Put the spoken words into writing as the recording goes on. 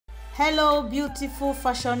Hello beautiful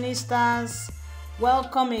fashionistas,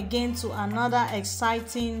 welcome again to another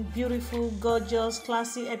exciting, beautiful, gorgeous,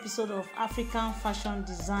 classy episode of African Fashion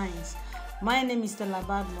Designs. My name is Stella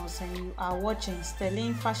Badmus and you are watching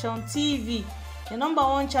Sterling Fashion TV, the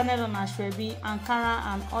 #1 channel on Ashwebi, Ankara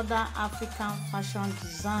and other African fashion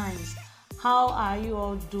designs. How are you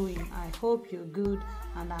all doing? I hope you're good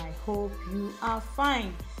and I hope you are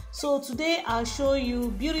fine. So today I'll show you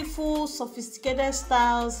beautiful sophisticated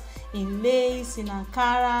styles in lace, in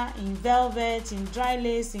Ankara, in velvet, in dry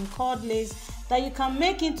lace, in cord lace that you can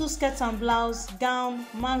make into skirt and blouse, gown,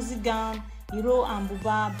 maxi gown, Iro and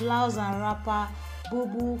Buba, blouse and wrapper,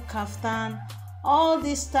 Boubou, Kaftan. All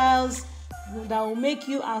these styles that will make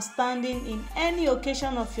you outstanding in any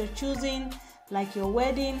occasion of your choosing, like your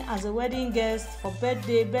wedding, as a wedding guest, for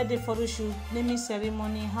birthday photo shoot, naming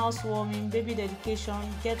ceremony, housewarming, baby dedication,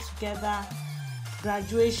 get together,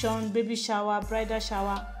 graduation, baby shower, bridal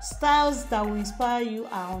shower. Styles that will inspire you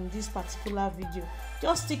are on this particular video.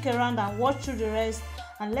 Just stick around and watch through the rest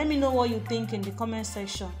and let me know what you think in the comment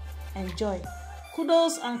section. Enjoy.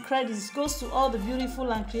 Kudos and credits goes to all the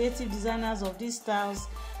beautiful and creative designers of these styles.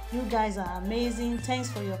 You guys are amazing. Thanks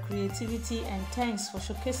for your creativity and thanks for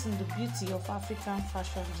showcasing the beauty of African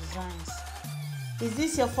fashion designs. Is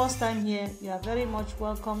this your first time here? You are very much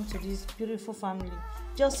welcome to this beautiful family.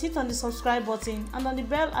 Just hit on the subscribe button and on the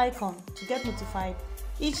bell icon to get notified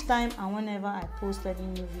each time and whenever I post any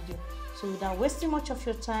new video. So without wasting much of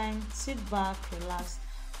your time, sit back, relax.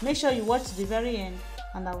 Make sure you watch to the very end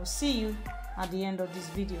and I will see you at the end of this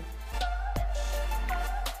video.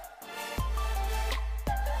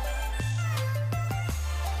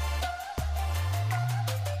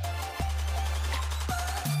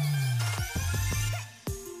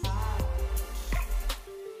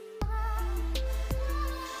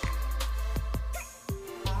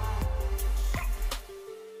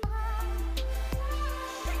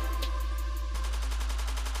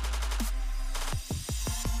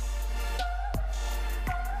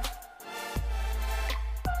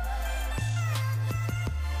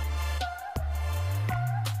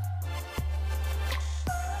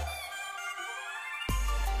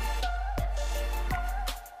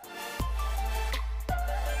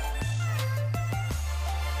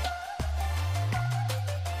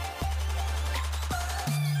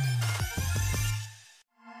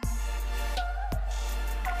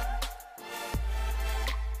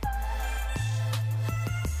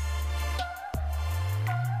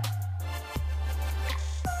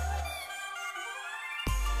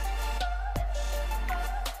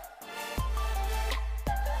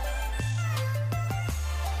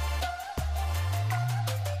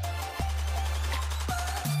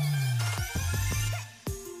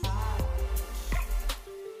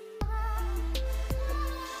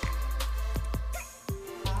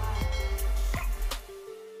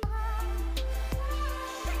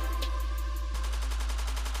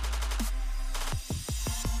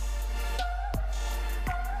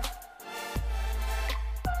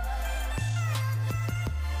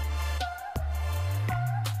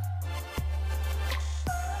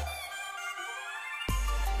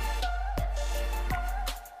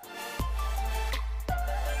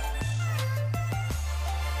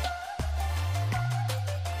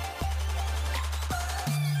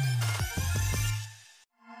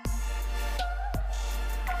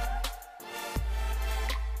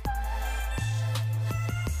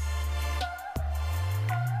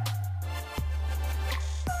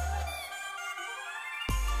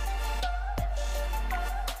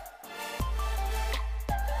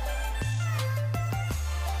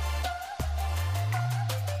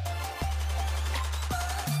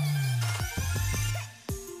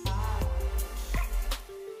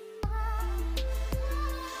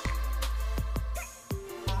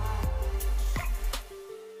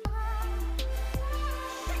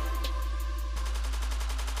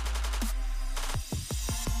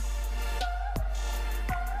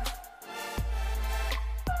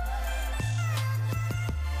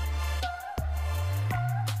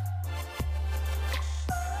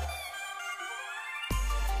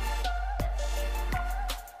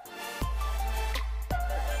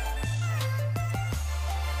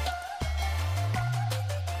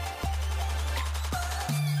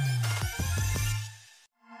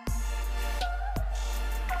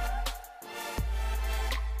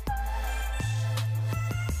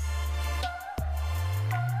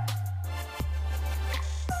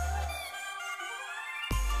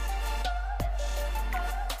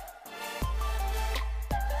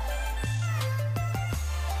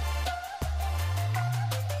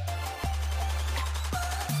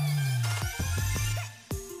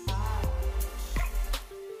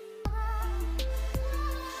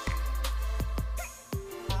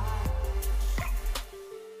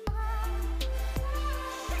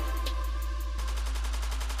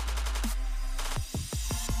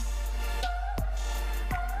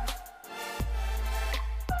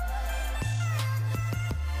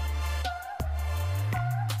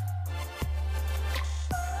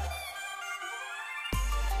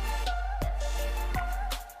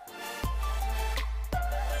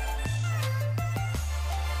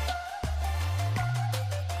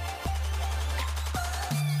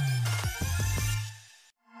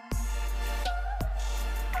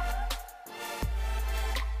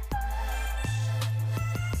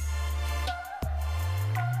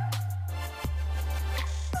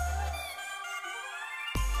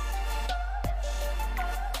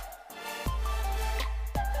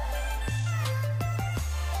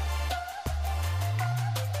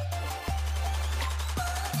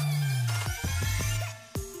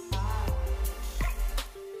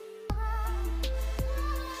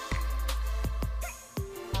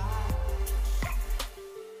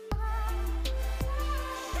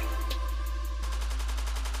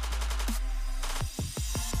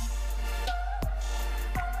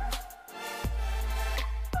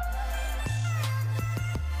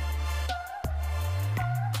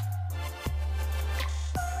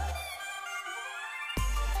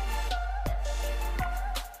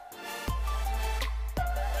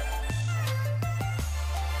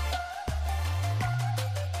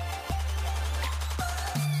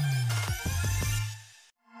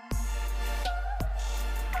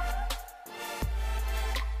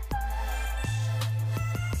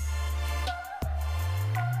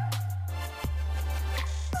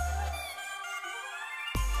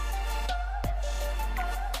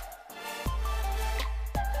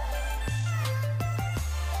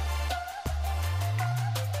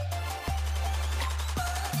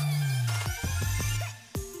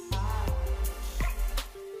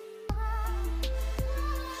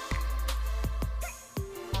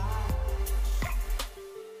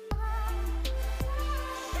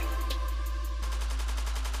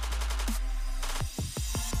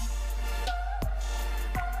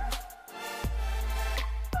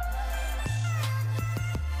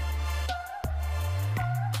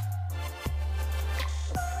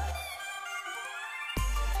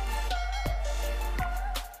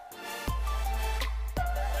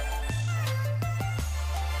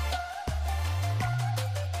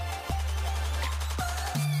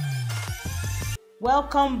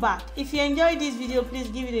 Welcome back. If you enjoyed this video, please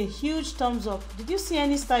give it a huge thumbs up. Did you see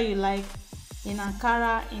any style you like in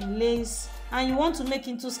Ankara, in lace, and you want to make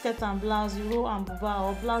into skirt and blouse, Iro and Buba,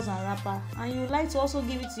 or blouse and wrapper, and you would like to also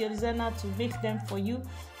give it to your designer to make them for you?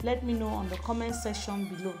 Let me know on the comment section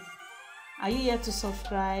below. Are you yet to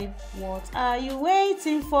subscribe? What are you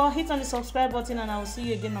waiting for? Hit on the subscribe button and I will see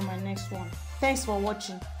you again on my next one. Thanks for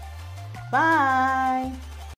watching. Bye.